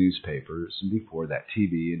to be newspapers, and before that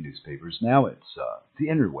TV and newspapers. Now it's the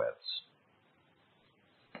interwebs.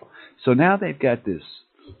 So now they've got this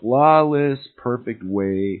flawless, perfect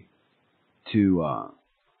way to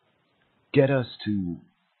get us to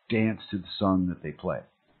dance to the song that they play.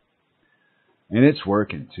 And it's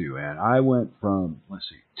working too, man. I went from,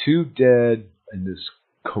 2 dead in this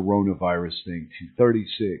coronavirus thing to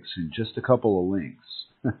 36 in just a couple of links.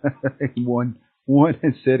 one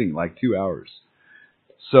sitting, like 2 hours.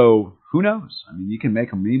 So who knows? I mean, you can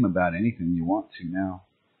make a meme about anything you want to now.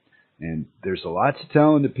 And there's a lot to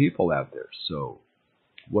talented people out there. So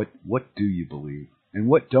what do you believe? And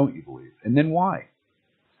what don't you believe? And then why?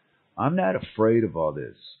 I'm not afraid of all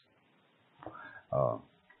this.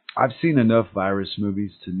 I've seen enough virus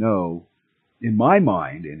movies to know, in my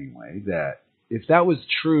mind anyway, that if that was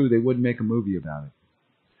true, they wouldn't make a movie about it.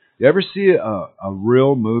 You ever see a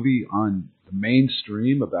real movie on the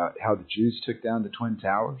mainstream about how the Jews took down the Twin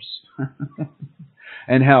Towers?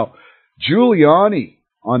 And how Giuliani,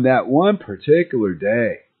 on that one particular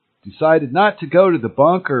day, decided not to go to the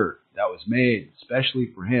bunker that was made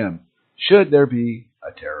especially for him should there be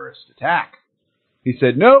a terrorist attack. He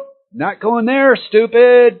said, nope, not going there,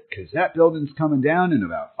 stupid, because that building's coming down in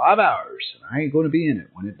about 5 hours, and I ain't going to be in it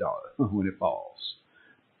when it falls.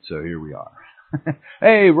 So here we are.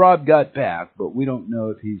 Hey, Rob got back, but we don't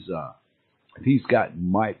know if he's got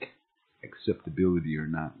mic acceptability or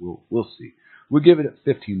not. We'll see. We'll give it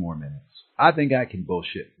 15 more minutes. I think I can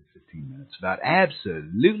bullshit for 15 minutes about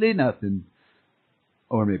absolutely nothing.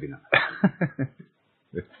 Or maybe not.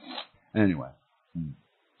 Anyway.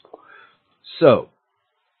 So,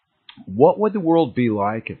 what would the world be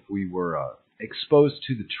like if we were exposed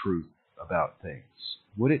to the truth about things?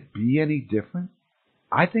 Would it be any different?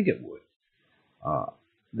 I think it would.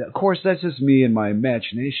 Of course, that's just me and my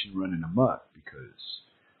imagination running amok, because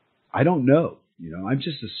I don't know. I'm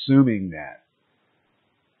just assuming that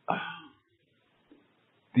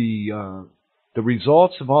the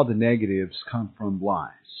results of all the negatives come from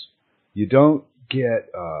lies. You don't get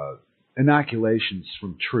inoculations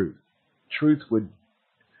from truth. Truth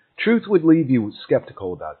would leave you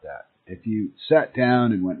skeptical about that. If you sat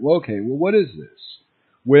down and went, well, okay, well, what is this?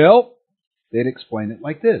 Well, they'd explain it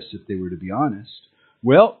like this, if they were to be honest.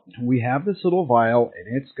 Well, we have this little vial, and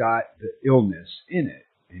it's got the illness in it.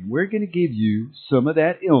 And we're going to give you some of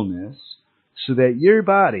that illness so that your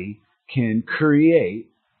body can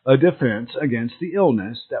create a defense against the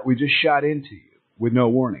illness that we just shot into you with no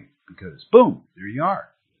warning. Because, boom, there you are.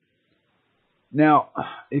 Now,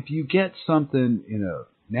 if you get something in a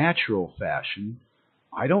natural fashion,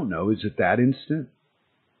 I don't know, is it that instant?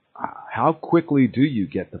 How quickly do you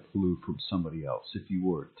get the flu from somebody else if you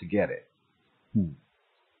were to get it? And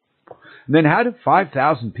then how did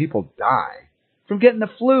 5,000 people die from getting the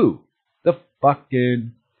flu? The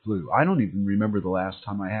fucking flu. I don't even remember the last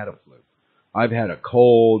time I had a flu. I've had a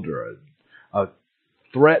cold or a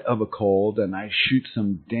threat of a cold, and I shoot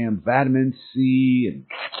some damn vitamin C, and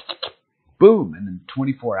boom, and in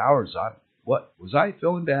 24 hours, was I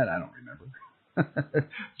feeling bad? I don't remember.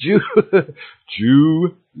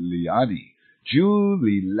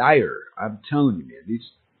 Julie liar. I'm telling you, man, these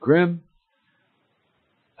Grim,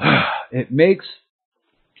 it makes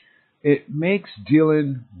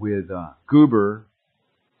dealing with Goober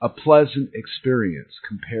a pleasant experience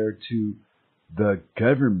compared to the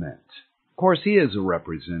government. Of course, he is a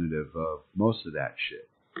representative of most of that shit.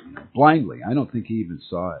 Blindly. I don't think he even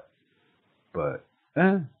saw it. But,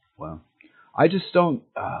 well, I just don't,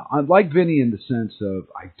 I'm like Vinny in the sense of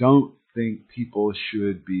I don't think people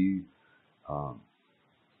should be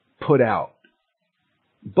put out.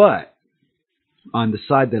 But on the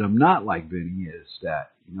side that I'm not like Vinny is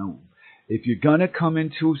that, if you're going to come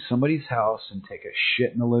into somebody's house and take a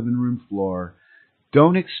shit in the living room floor,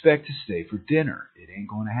 don't expect to stay for dinner. It ain't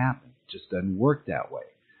going to happen. It just doesn't work that way.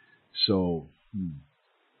 So,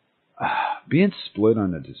 being split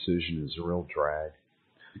on a decision is a real drag.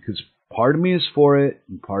 Because part of me is for it,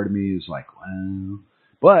 and part of me is like, well,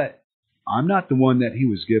 but I'm not the one that he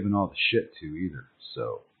was giving all the shit to either.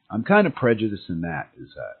 So I'm kind of prejudiced in that,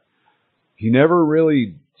 is that he never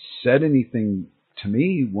really said anything to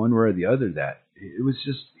me one way or the other that he was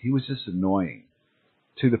just annoying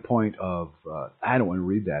to the point of, I don't want to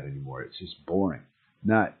read that anymore. It's just boring.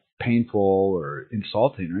 Not painful or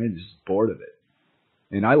insulting, right? I'm just bored of it.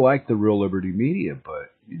 And I like the Real Liberty Media, but,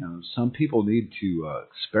 some people need to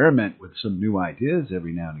experiment with some new ideas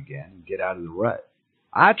every now and again and get out of the rut.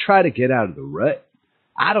 I try to get out of the rut.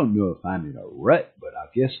 I don't know if I'm in a rut, but I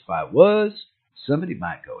guess if I was, somebody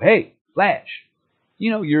might go, hey, Flash,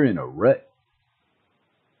 you're in a rut.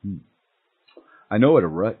 I know what a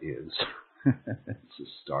rut is. It's a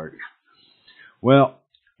start. Well,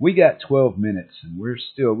 we got 12 minutes, and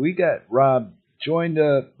we got Rob joined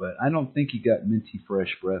up, but I don't think he got minty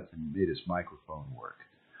fresh breath and made his microphone work.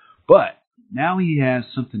 But now he has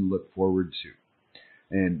something to look forward to.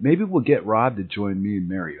 And maybe we'll get Rob to join me and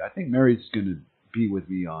Mary. I think Mary's going to be with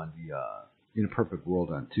me on the In a Perfect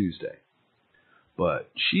World on Tuesday. But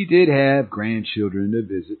she did have grandchildren to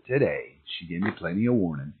visit today. She gave me plenty of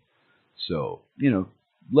warning. So,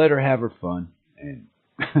 let her have her fun. And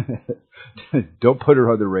don't put her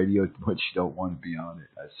on the radio when she don't want to be on it,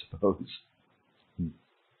 I suppose.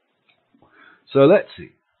 So let's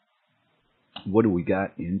see. What do we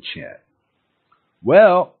got in chat?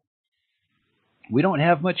 Well, we don't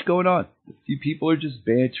have much going on. A few people are just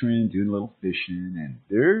bantering, doing a little fishing, and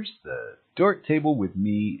there's the Dork table with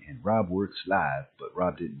me and Rob works live, but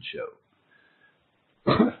Rob didn't show.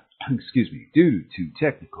 Excuse me, due to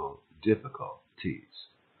technical difficulties.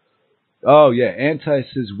 Oh yeah, Anti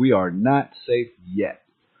says we are not safe yet.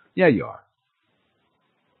 Yeah, you are.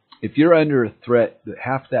 If you're under a threat,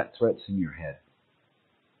 half that threat's in your head.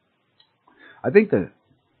 I think the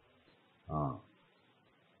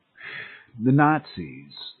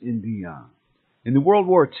Nazis in the World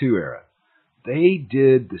War II era, they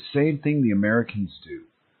did the same thing the Americans do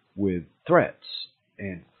with threats,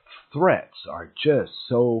 and threats are just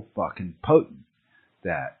so fucking potent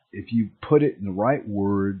that if you put it in the right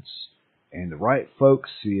words And the right folks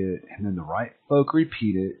see it, and then the right folk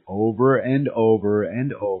repeat it over and over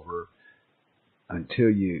and over until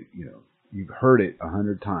you've heard it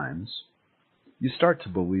 100 times. You start to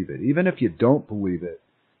believe it. Even if you don't believe it,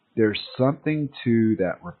 there's something to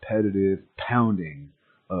that repetitive pounding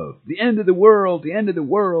of the end of the world,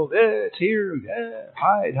 it's here,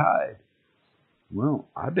 hide, hide. Well,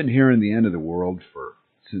 I've been hearing the end of the world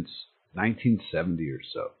since 1970 or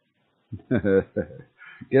so.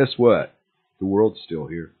 Guess what? The world's still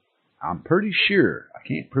here. I'm pretty sure. I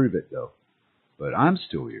can't prove it, though. But I'm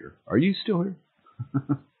still here. Are you still here?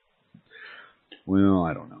 Well,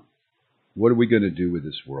 I don't know. What are we going to do with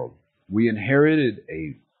this world? We inherited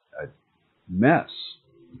a mess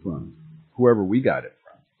from whoever we got it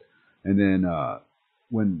from. And then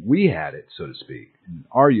when we had it, so to speak, in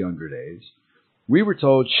our younger days, we were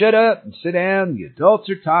told, shut up and sit down. The adults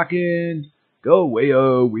are talking. Go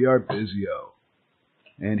away-o. We are busy-o.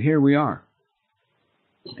 And here we are.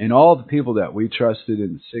 And all the people that we trusted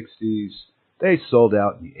in the 60s, they sold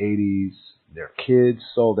out in the 80s. Their kids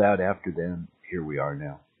sold out after them. Here we are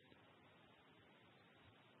now.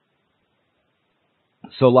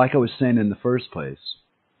 So like I was saying in the first place,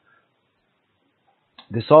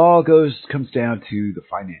 this all comes down to the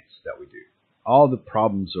finance that we do. All the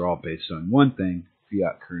problems are all based on one thing,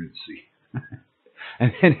 fiat currency.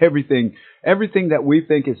 And then everything that we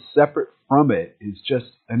think is separate from it is just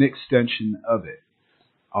an extension of it.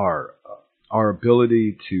 Our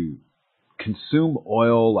ability to consume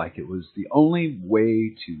oil like it was the only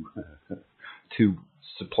way to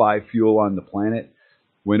supply fuel on the planet.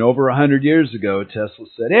 When over 100 years ago, Tesla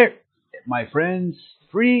said, here, my friends,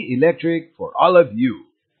 free electric for all of you.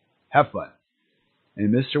 Have fun.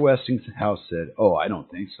 And Mr. Westinghouse said, oh, I don't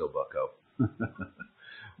think so, bucko.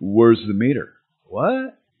 Where's the meter?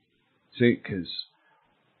 What? See, because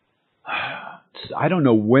I don't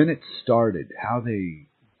know when it started, how they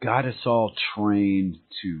got us all trained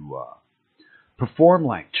to perform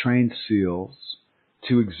like trained seals,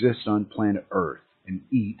 to exist on planet Earth and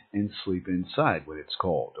eat and sleep inside when it's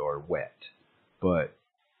cold or wet. But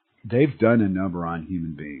they've done a number on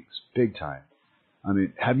human beings, big time. I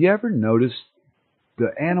mean, have you ever noticed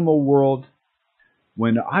the animal world?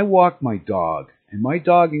 When I walk my dog and my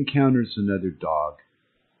dog encounters another dog,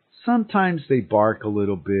 sometimes they bark a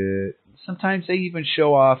little bit. Sometimes they even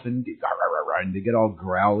show off and they get all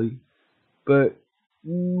growly. But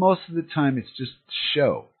most of the time it's just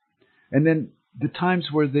show. And then the times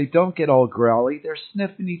where they don't get all growly, they're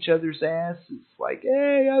sniffing each other's asses like,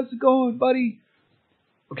 hey, how's it going, buddy?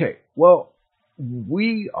 Okay, well,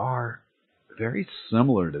 we are very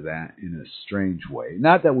similar to that in a strange way.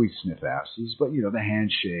 Not that we sniff asses, but, the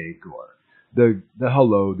handshake or the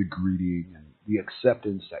hello, the greeting, and the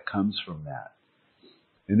acceptance that comes from that.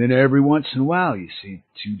 And then every once in a while, you see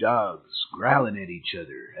two dogs growling at each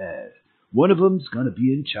other. One of them's going to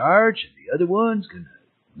be in charge, and the other one's going to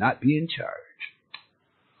not be in charge.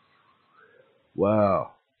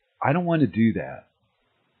 Well, I don't want to do that.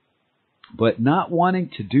 But not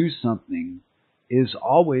wanting to do something is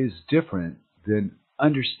always different than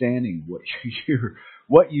understanding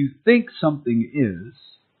what you think something is.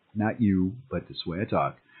 Not you, but this way I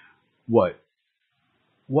talk. What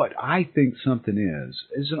I think something is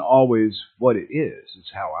isn't always what it is.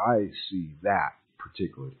 It's how I see that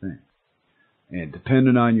particular thing. And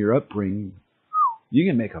depending on your upbringing, you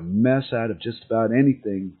can make a mess out of just about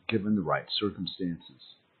anything given the right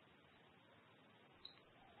circumstances.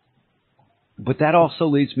 But that also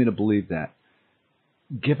leads me to believe that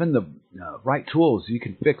given the right tools, you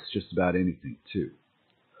can fix just about anything too.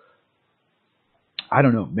 I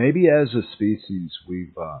don't know. Maybe as a species,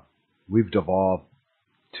 we've devolved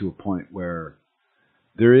to a point where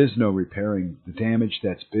there is no repairing the damage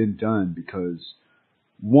that's been done because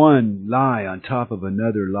one lie on top of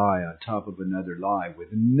another lie on top of another lie with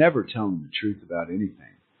never telling the truth about anything.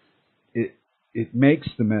 It makes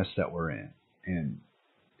the mess that we're in, and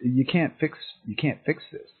you can't fix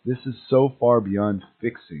this. This is so far beyond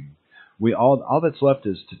fixing. All that's left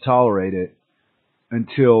is to tolerate it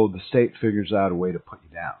until the state figures out a way to put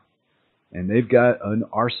you down. And they've got an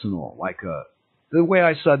arsenal, the way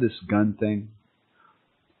I saw this gun thing.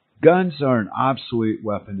 Guns are an obsolete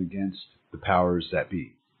weapon against the powers that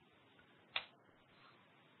be.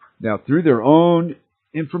 Now, through their own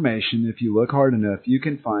information, if you look hard enough, you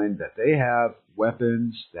can find that they have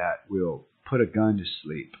weapons that will put a gun to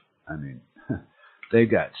sleep. I mean, they've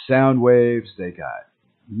got sound waves, they got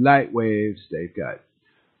light waves,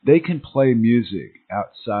 they can play music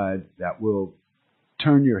outside that will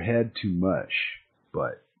turn your head to mush,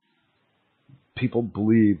 but people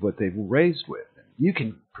believe what they were raised with. You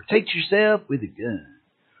can protect yourself with a gun.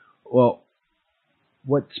 Well,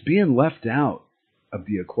 what's being left out of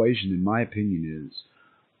the equation, in my opinion, is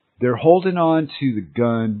they're holding on to the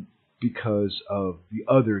gun because of the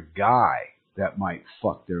other guy that might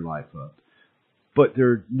fuck their life up. But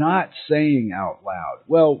they're not saying out loud,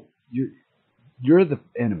 well, you're the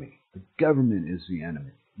enemy. The government is the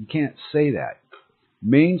enemy. You can't say that.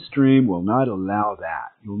 Mainstream will not allow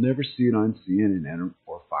that. You'll never see it on CNN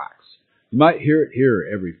or Fox. You might hear it here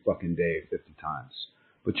every fucking day 50 times.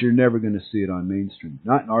 But you're never going to see it on mainstream.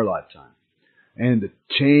 Not in our lifetime. And the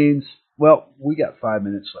chains, well, we got 5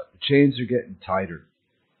 minutes left. The chains are getting tighter.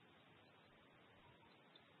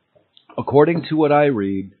 According to what I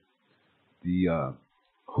read, the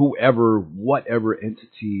whatever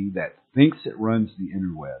entity that thinks it runs the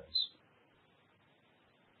interwebs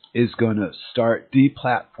is going to start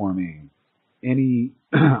deplatforming any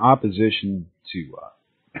opposition to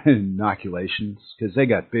inoculations, because they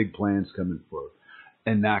got big plans coming for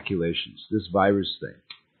inoculations, this virus thing.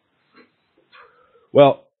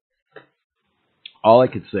 Well, all I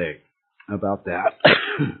could say about that,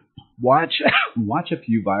 watch a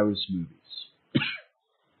few virus movies.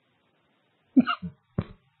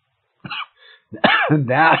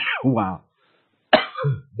 That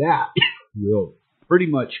will pretty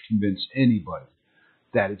much convince anybody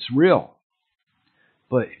that it's real.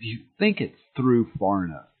 But if you think it through far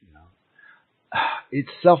enough, it's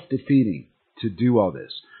self-defeating to do all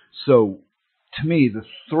this. So, to me, the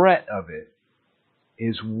threat of it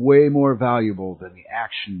is way more valuable than the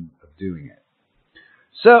action of doing it.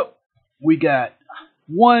 So, we got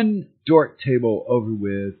one dork table over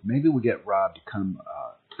with. Maybe we'll get Rob to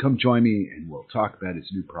come join me, and we'll talk about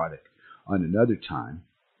his new product on another time.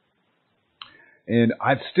 And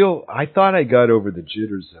I thought I got over the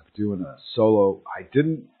jitters of doing a solo. I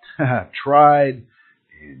didn't. Tried,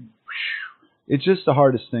 and it's just the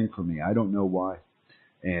hardest thing for me. I don't know why.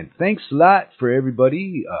 And thanks a lot for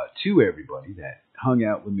everybody, to everybody that hung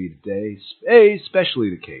out with me today, especially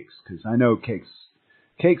the Cakes, because I know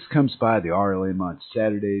Cakes comes by the RLM on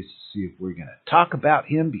Saturdays to see if we're going to talk about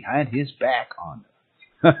him behind his back on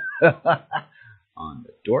on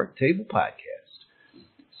the Dork Table Podcast.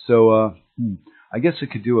 So, I guess I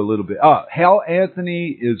could do a little bit. Hal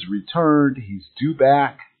Anthony is returned. He's due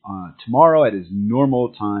back tomorrow at his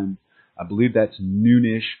normal time. I believe that's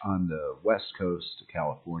noonish on the west coast of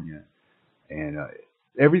California. And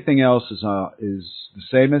everything else is the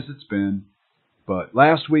same as it's been. But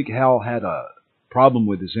last week, Hal had a problem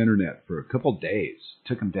with his internet for a couple days.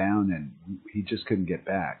 Took him down, and he just couldn't get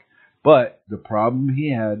back. But the problem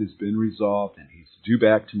he had has been resolved, and he's due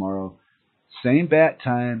back tomorrow. Same bat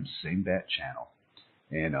time, same bat channel.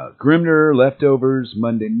 And Grimner Leftovers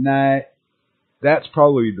Monday night. That's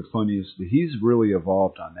probably the funniest. He's really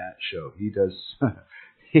evolved on that show. He does.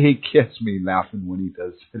 He gets me laughing when he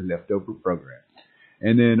does the leftover program.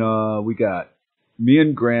 And then we got me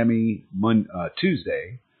and Grammy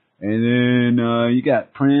Tuesday. And then you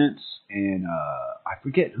got Prince and I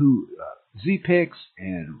forget who. Z-Pix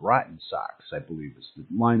and Rotten Socks, I believe, is the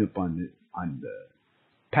lineup on the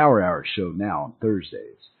Power Hour show now on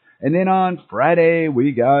Thursdays. And then on Friday,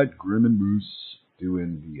 we got Grim and Moose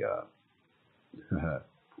doing the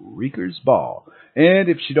Reeker's Ball. And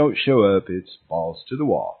if she don't show up, it's balls to the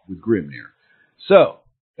wall with Grimnir. So,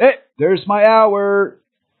 hey, there's my hour.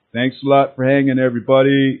 Thanks a lot for hanging,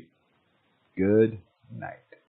 everybody. Good night.